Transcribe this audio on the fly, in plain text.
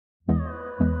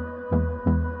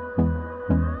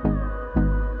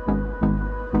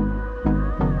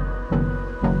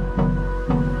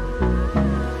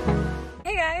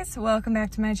guys, welcome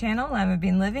back to my channel,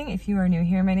 Limabean Living. If you are new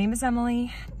here, my name is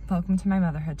Emily. Welcome to my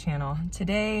motherhood channel.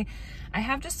 Today, I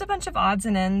have just a bunch of odds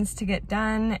and ends to get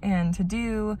done and to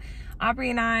do. Aubrey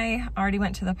and I already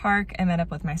went to the park. I met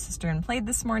up with my sister and played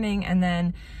this morning, and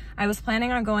then I was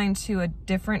planning on going to a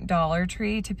different Dollar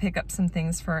Tree to pick up some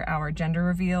things for our gender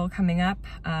reveal coming up,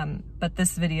 but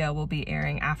this video will be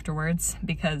airing afterwards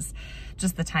because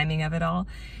just the timing of it all.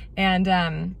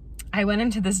 And I went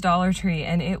into this Dollar Tree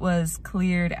and it was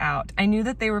cleared out. I knew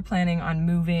that they were planning on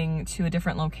moving to a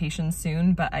different location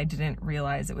soon, but I didn't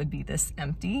realize it would be this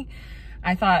empty.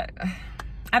 I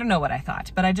don't know what I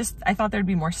thought, but I thought there'd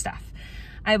be more stuff.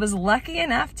 I was lucky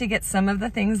enough to get some of the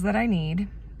things that I need,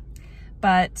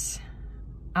 but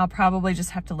I'll probably just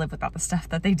have to live without the stuff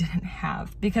that they didn't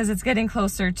have because it's getting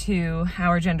closer to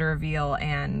our gender reveal,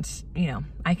 and you know,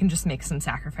 I can just make some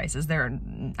sacrifices.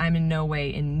 I'm in no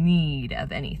way in need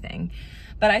of anything,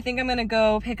 but I think I'm gonna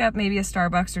go pick up maybe a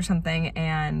Starbucks or something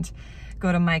and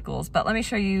go to Michael's. But let me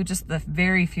show you just the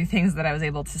very few things that I was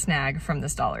able to snag from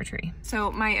this Dollar Tree.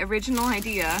 So my original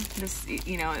idea, this,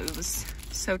 you know, it was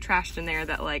so trashed in there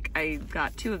that like I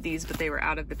got 2 of these, but they were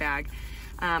out of the bag.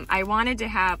 I wanted to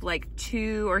have like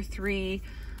 2 or 3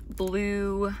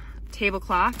 blue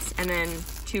tablecloths and then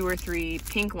 2 or 3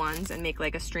 pink ones and make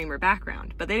like a streamer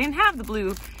background, but they didn't have the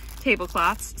blue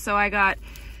tablecloths. So I got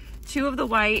 2 of the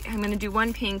white, I'm gonna do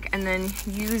 1 pink, and then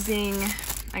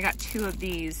I got 2 of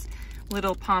these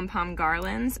little pom-pom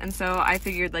garlands. And so I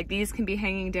figured like these can be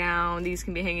hanging down, these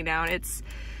can be hanging down. It's,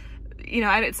 you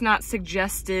know, it's not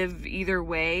suggestive either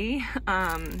way.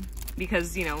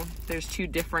 Because, you know, there's 2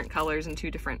 different colors and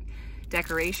 2 different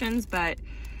decorations, but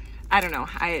I don't know,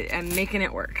 I am making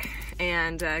it work.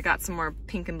 And I got some more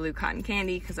pink and blue cotton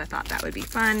candy because I thought that would be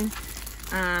fun.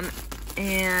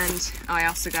 I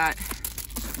also got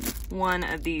 1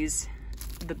 of these,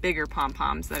 the bigger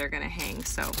pom-poms that are gonna hang.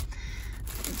 So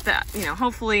that, you know,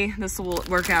 hopefully this will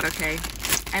work out okay.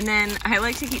 And then I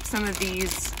like to keep some of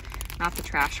these, not the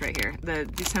trash right here,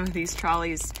 some of these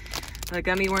trolleys, the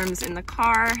gummy worms in the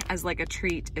car as like a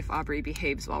treat if Aubrey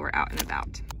behaves while we're out and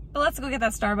about. But let's go get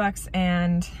that Starbucks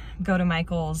and go to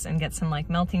Michael's and get some like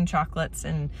melting chocolates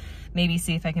and maybe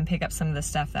see if I can pick up some of the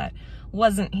stuff that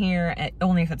wasn't here,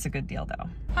 only if it's a good deal though.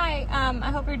 Hi,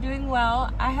 I hope you're doing well.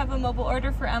 I have a mobile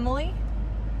order for Emily.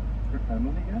 For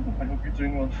Emily, yeah. I hope you're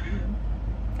doing well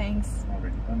too. Thanks.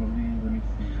 Alright, Emily, let me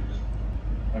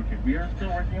see. Okay, we are still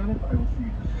working on it, but I will see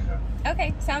you just right now.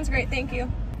 Okay, sounds great, thank you.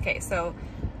 Okay, so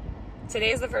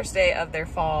today is the first day of their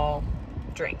fall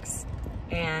drinks,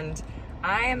 and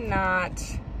I am not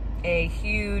a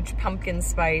huge pumpkin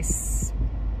spice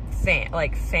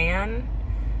fan.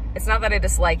 It's not that I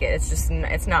dislike it,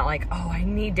 it's not like, oh, I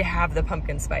need to have the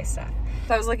pumpkin spice stuff.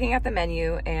 So I was looking at the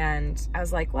menu and I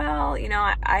was like, well, you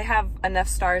know, I have enough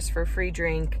stars for a free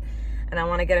drink and I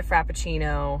want to get a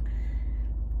Frappuccino,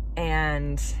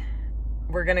 and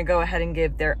we're gonna go ahead and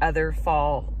give their other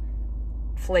fall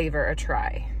flavor a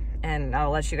try. And I'll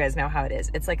let you guys know how it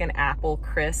is. It's like an apple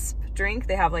crisp drink.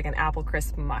 They have like an apple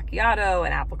crisp macchiato,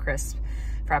 an apple crisp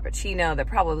frappuccino. They're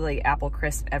probably apple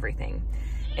crisp everything.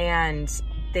 And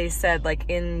they said like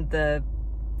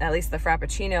at least the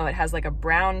frappuccino, it has like a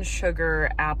brown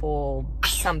sugar apple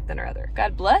something or other.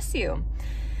 God bless you.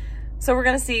 So we're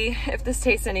gonna see if this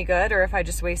tastes any good or if I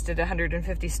just wasted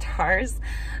 150 stars.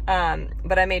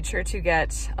 But I made sure to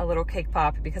get a little cake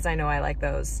pop because I know I like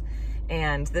those.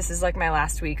 And this is like my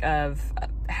last week of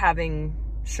having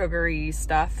sugary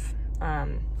stuff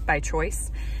by choice.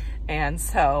 And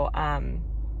so,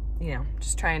 you know,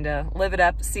 just trying to live it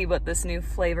up, see what this new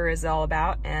flavor is all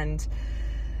about, and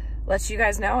let you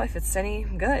guys know if it's any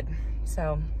good.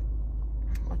 So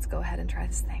let's go ahead and try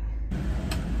this thing.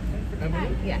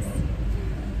 Emily? Yes.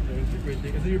 It's your birthday.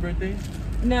 Is it your birthday?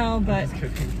 No, but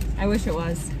I wish it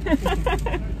was.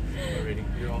 Alrighty,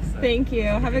 you're all set. Thank you.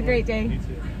 Have a great day. You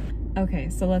too. Okay,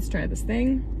 so let's try this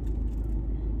thing.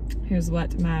 Here's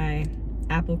what my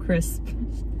apple crisp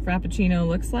frappuccino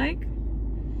looks like.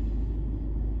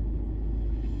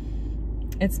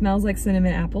 It smells like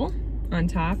cinnamon apple on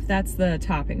top. That's the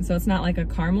topping. So it's not like a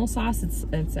caramel sauce, it's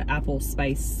an apple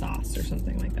spice sauce or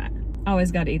something like that.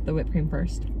 Always gotta eat the whipped cream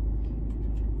first.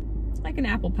 It's like an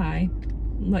apple pie.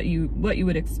 What you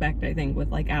would expect, I think, with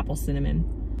like apple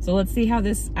cinnamon. So let's see how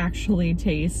this actually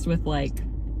tastes with like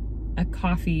a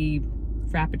coffee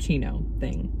frappuccino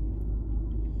thing.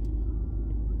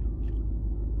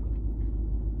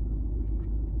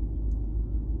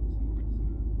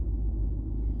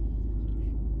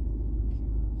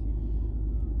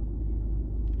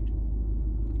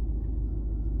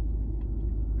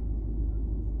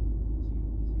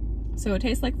 So it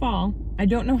tastes like fall. I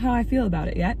don't know how I feel about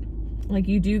it yet. Like,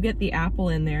 you do get the apple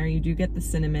in there, you do get the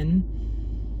cinnamon,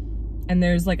 and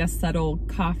there's like a subtle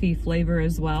coffee flavor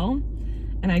as well.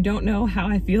 And I don't know how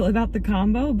I feel about the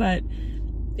combo, but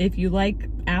if you like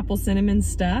apple cinnamon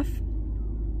stuff,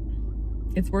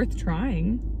 it's worth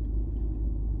trying.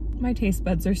 My taste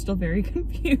buds are still very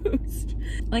confused.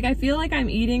 Like, I feel like I'm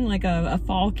eating like a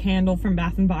fall candle from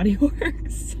Bath and Body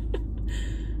Works.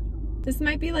 This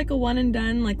might be like a one and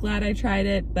done, like, glad I tried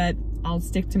it, but I'll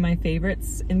stick to my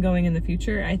favorites in going in the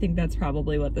future. I think that's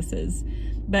probably what this is.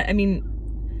 But I mean,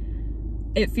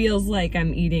 it feels like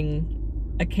I'm eating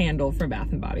a candle from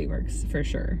Bath and Body Works for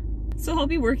sure. So I'll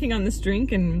be working on this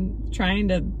drink and trying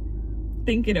to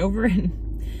think it over and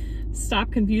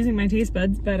stop confusing my taste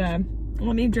buds, but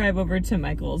let me drive over to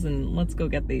Michael's and let's go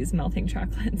get these melting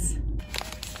chocolates.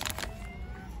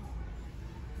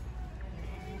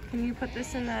 Can you put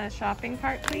this in the shopping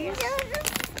cart, please?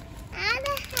 I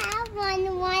don't have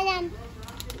one.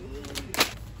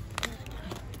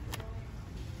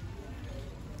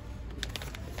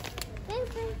 There's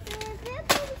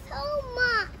so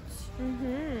much.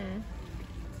 Mm-hmm.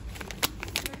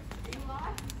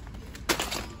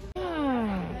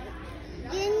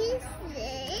 You need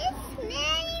this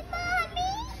many,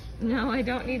 Mommy? No, I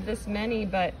don't need this many,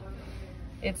 but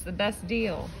it's the best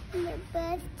deal. The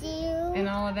best deal. And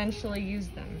I'll eventually use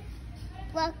them.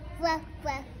 Look.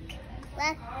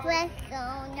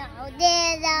 Oh no,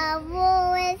 there's a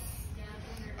voice.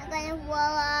 I'm gonna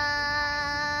walk.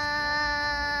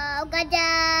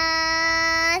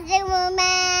 Gotcha, the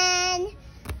woman.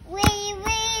 Wee.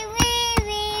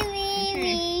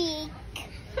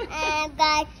 I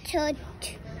got to.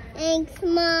 Thanks,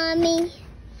 Mommy.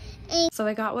 So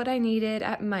I got what I needed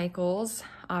at Michael's.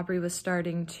 Aubrey was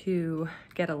starting to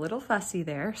get a little fussy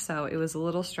there, so it was a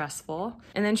little stressful.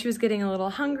 And then she was getting a little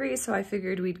hungry, so I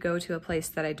figured we'd go to a place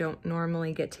that I don't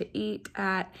normally get to eat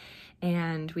at,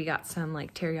 and we got some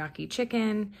like teriyaki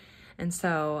chicken. And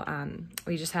so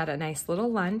we just had a nice little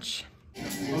lunch. They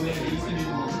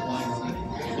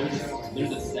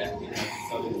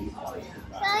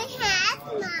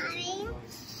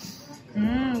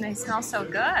smell so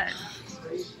good.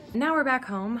 Now we're back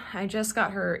home. I just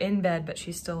got her in bed, but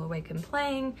she's still awake and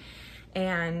playing,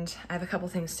 and I have a couple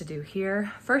things to do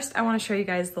here. First, I want to show you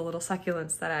guys the little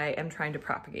succulents that I am trying to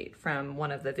propagate from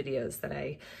one of the videos that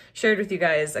I shared with you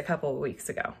guys a couple of weeks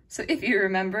ago. So if you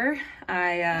remember,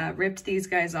 I ripped these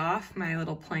guys off my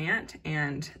little plant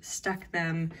and stuck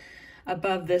them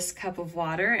above this cup of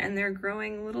water, and they're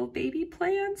growing little baby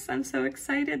plants. I'm so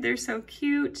excited. They're so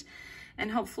cute. And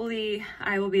hopefully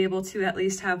I will be able to at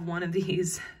least have one of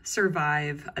these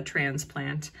survive a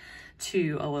transplant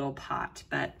to a little pot.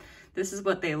 But this is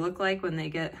what they look like when they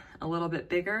get a little bit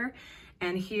bigger.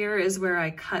 And here is where I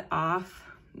cut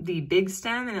off the big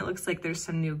stem, and it looks like there's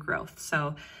some new growth.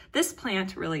 So this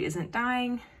plant really isn't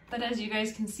dying. But as you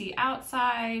guys can see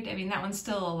outside, I mean, that one's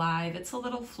still alive. It's a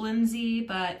little flimsy,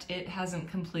 but it hasn't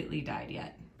completely died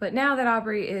yet. But now that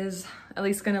Aubrey is at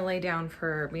least gonna lay down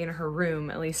for me in her room,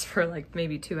 at least for like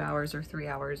maybe 2 hours or 3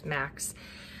 hours max,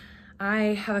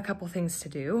 I have a couple things to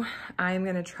do. I'm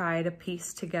gonna try to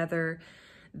piece together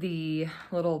the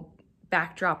little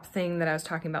backdrop thing that I was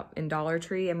talking about in Dollar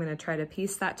Tree. I'm gonna try to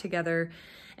piece that together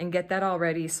and get that all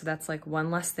ready, so that's like one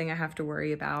less thing I have to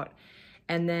worry about.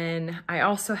 And then I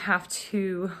also have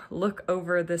to look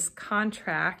over this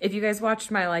contract. If you guys watched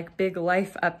my like big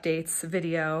life updates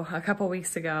video a couple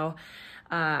weeks ago,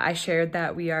 I shared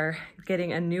that we are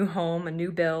getting a new home, a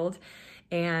new build,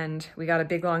 and we got a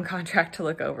big long contract to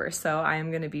look over. So I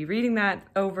am gonna be reading that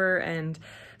over and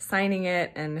signing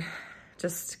it and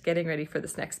just getting ready for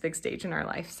this next big stage in our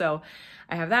life. So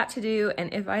I have that to do,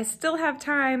 and if I still have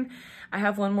time, I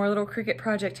have one more little Cricut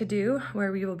project to do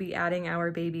where we will be adding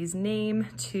our baby's name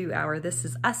to our "This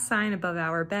Is Us" sign above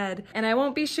our bed. And I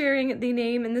won't be sharing the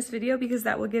name in this video because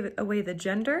that will give away the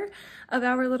gender of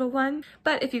our little one.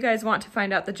 But if you guys want to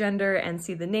find out the gender and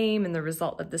see the name and the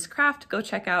result of this craft, go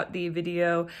check out the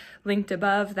video linked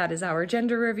above. That is our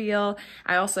gender reveal.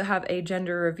 I also have a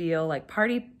gender reveal like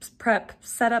party prep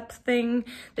setup thing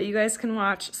that you guys can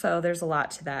watch. So there's a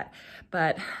lot to that.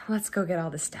 But let's go get all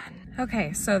this done.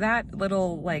 Okay, so that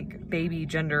little like baby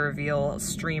gender reveal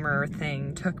streamer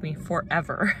thing took me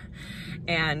forever.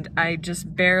 And I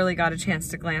just barely got a chance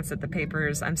to glance at the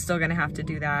papers. I'm still gonna have to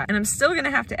do that. And I'm still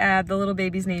gonna have to add the little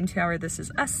baby's name to our "This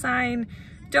Is Us" sign.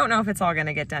 Don't know if it's all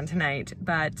gonna get done tonight,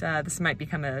 but this might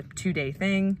become a 2-day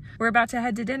thing. We're about to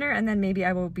head to dinner, and then maybe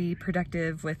I will be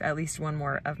productive with at least one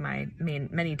more of my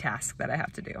many tasks that I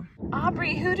have to do.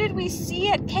 Aubrey, who did we see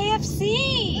at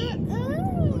KFC?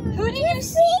 Who did you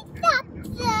see?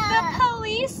 The police.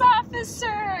 police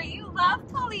officer. You love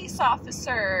police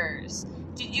officers.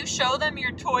 Did you show them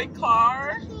your toy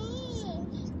car?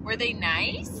 Were they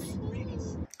nice?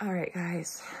 All right,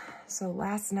 guys. So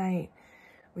last night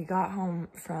we got home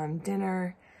from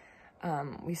dinner.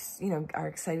 We, are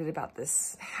excited about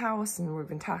this house, and we've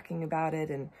been talking about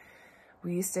it, and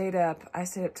I stayed up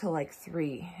till like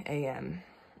 3 a.m.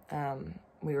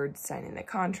 We were signing the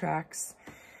contracts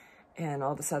and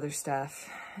all this other stuff,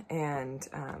 and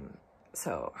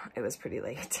so it was pretty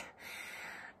late.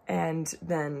 And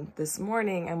then this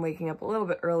morning I'm waking up a little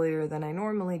bit earlier than I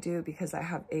normally do because I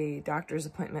have a doctor's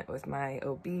appointment with my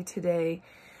OB today.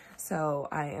 So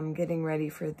I am getting ready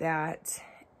for that,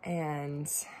 and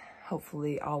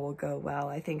hopefully all will go well.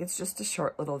 I think it's just a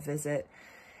short little visit,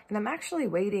 and I'm actually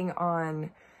waiting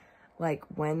on like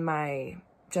when my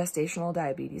gestational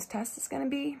diabetes test is going to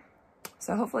be.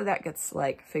 So hopefully that gets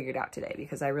like figured out today,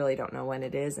 because I really don't know when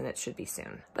it is, and it should be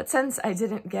soon. But since I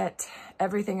didn't get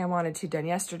everything I wanted to done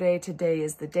yesterday, today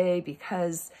is the day,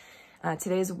 because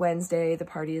today's Wednesday, the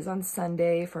party is on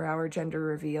Sunday for our gender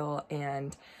reveal,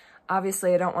 and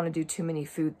obviously I don't want to do too many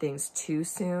food things too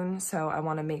soon, so I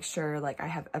want to make sure like I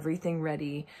have everything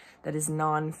ready that is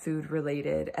non-food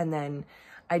related. And then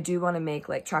I do want to make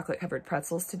like chocolate covered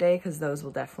pretzels today, because those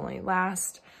will definitely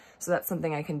last. So that's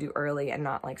something I can do early and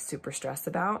not like super stressed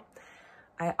about.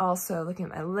 I also, looking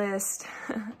at my list,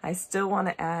 I still want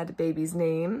to add baby's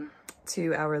name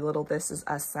to our little This Is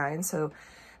Us sign. So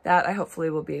that I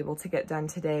hopefully will be able to get done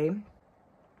today.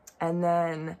 And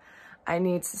then I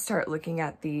need to start looking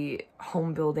at the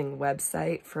home building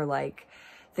website for like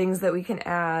things that we can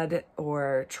add,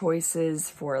 or choices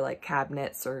for like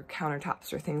cabinets or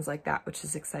countertops or things like that, which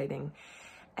is exciting.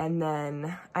 And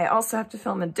then I also have to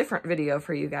film a different video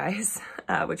for you guys,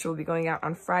 which will be going out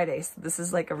on Friday. So this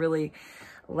is like a really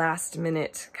last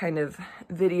minute kind of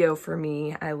video for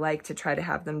me. I like to try to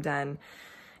have them done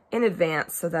in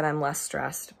advance so that I'm less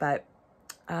stressed. But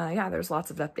yeah, there's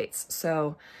lots of updates.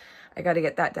 So I got to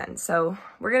get that done. So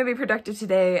we're going to be productive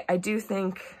today.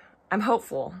 I'm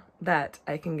hopeful that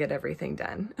I can get everything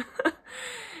done.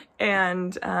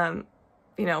 And,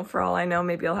 for all I know,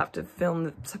 maybe I'll have to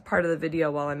film part of the video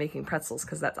while I'm making pretzels,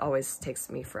 because that always takes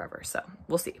me forever. So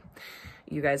we'll see.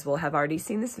 You guys will have already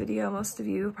seen this video, most of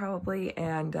you probably,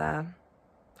 and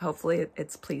hopefully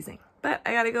it's pleasing. But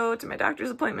I got to go to my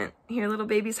doctor's appointment, hear little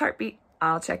baby's heartbeat.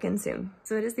 I'll check in soon.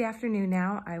 So it is the afternoon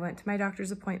now. I went to my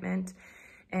doctor's appointment,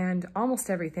 and almost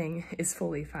everything is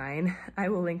fully fine. I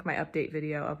will link my update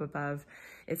video up above.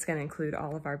 It's going to include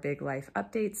all of our big life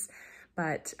updates,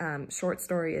 but short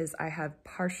story is I have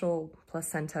partial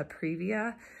placenta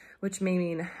previa, which may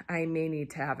mean I may need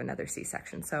to have another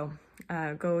C-section. So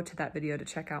go to that video to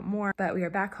check out more. But we are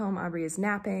back home. Aubrey is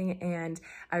napping, and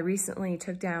I recently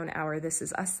took down our This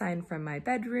Is Us sign from my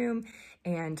bedroom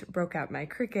and broke out my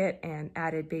Cricut and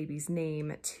added baby's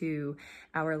name to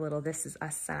our little This Is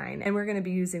Us sign. And we're going to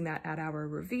be using that at our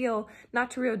reveal, not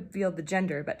to reveal the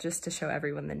gender, but just to show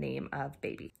everyone the name of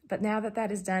baby. But now that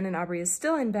that is done and Aubrey is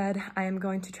still in bed, I am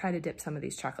going to try to dip some of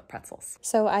these chocolate pretzels.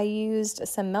 So I used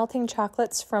some melting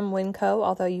chocolates from Winco,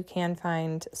 although you can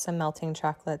find some melting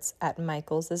chocolates at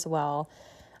Michael's as well.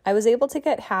 I was able to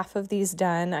get half of these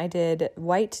done. I did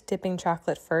white dipping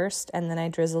chocolate first, and then I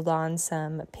drizzled on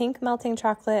some pink melting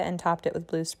chocolate and topped it with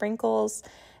blue sprinkles.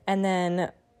 And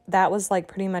then that was like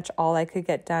pretty much all I could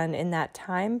get done in that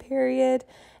time period.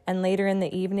 And later in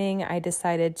the evening, I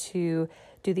decided to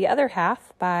do the other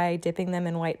half by dipping them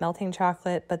in white melting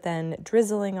chocolate, but then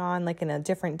drizzling on, like in a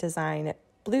different design,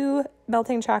 blue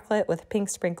melting chocolate with pink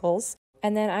sprinkles.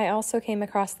 And then I also came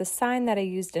across the sign that I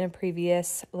used in a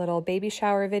previous little baby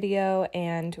shower video,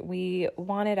 and we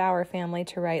wanted our family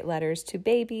to write letters to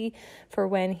baby for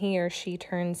when he or she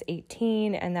turns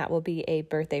 18, and that will be a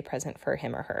birthday present for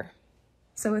him or her.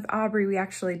 So with Aubrey, we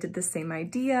actually did the same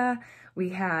idea. We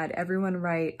had everyone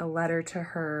write a letter to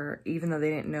her, even though they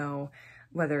didn't know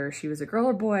whether she was a girl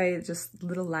or boy, just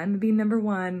little Limabean number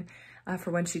 1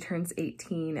 for when she turns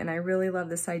 18. And I really love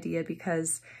this idea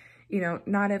because,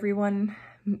 not everyone,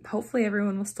 hopefully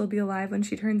everyone will still be alive when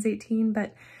she turns 18,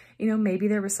 but, maybe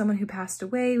there was someone who passed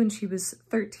away when she was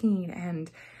 13,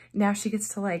 and now she gets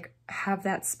to like have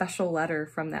that special letter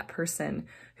from that person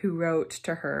who wrote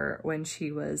to her when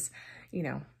she was,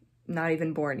 not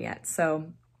even born yet.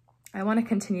 So I want to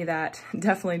continue that.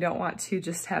 Definitely don't want to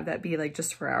just have that be like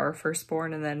just for our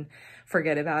firstborn and then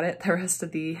forget about it, the rest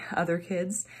of the other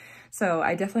kids. So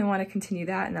I definitely want to continue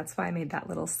that, and that's why I made that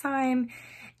little sign.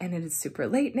 and it is super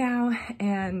late now.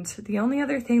 And the only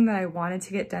other thing that I wanted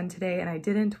to get done today and I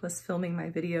didn't was filming my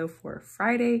video for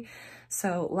Friday.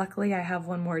 So luckily I have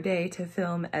one more day to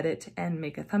film, edit, and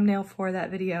make a thumbnail for that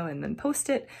video and then post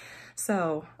it.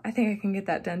 So I think I can get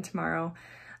that done tomorrow.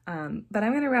 But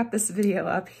I'm gonna wrap this video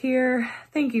up here.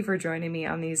 Thank you for joining me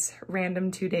on these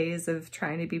random 2 days of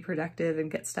trying to be productive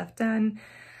and get stuff done.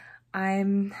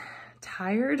 I'm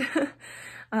tired.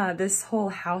 This whole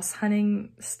house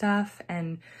hunting stuff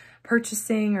and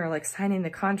purchasing or like signing the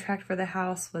contract for the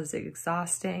house was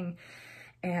exhausting.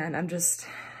 And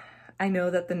I know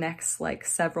that the next like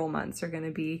several months are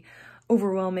gonna be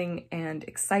overwhelming and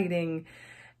exciting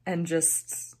and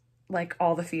just like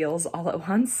all the feels all at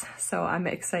once. So I'm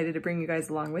excited to bring you guys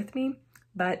along with me.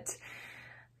 But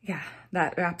yeah,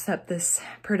 that wraps up this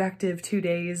productive 2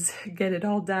 days, get it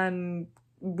all done,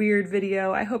 weird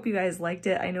video. I hope you guys liked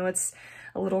it. I know it's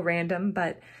a little random,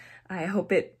 but I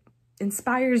hope it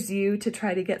inspires you to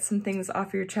try to get some things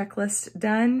off your checklist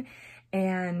done.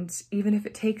 And even if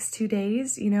it takes 2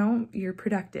 days, you know, you're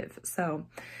productive. So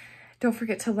don't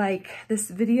forget to like this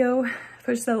video,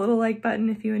 push that little like button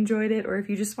if you enjoyed it, or if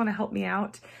you just want to help me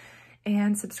out,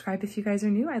 and subscribe if you guys are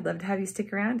new. I'd love to have you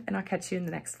stick around, and I'll catch you in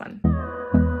the next one.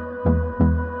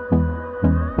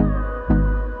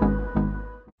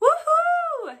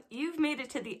 Woohoo! You've made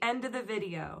it to the end of the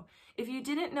video. If you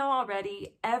didn't know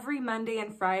already, every Monday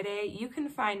and Friday, you can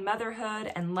find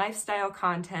motherhood and lifestyle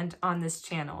content on this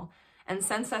channel. And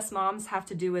since us moms have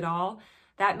to do it all,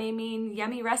 that may mean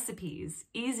yummy recipes,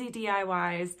 easy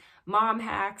DIYs, mom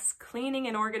hacks, cleaning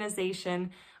and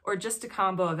organization, or just a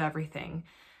combo of everything.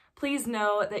 Please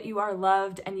know that you are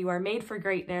loved and you are made for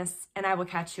greatness, and I will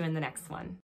catch you in the next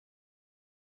one.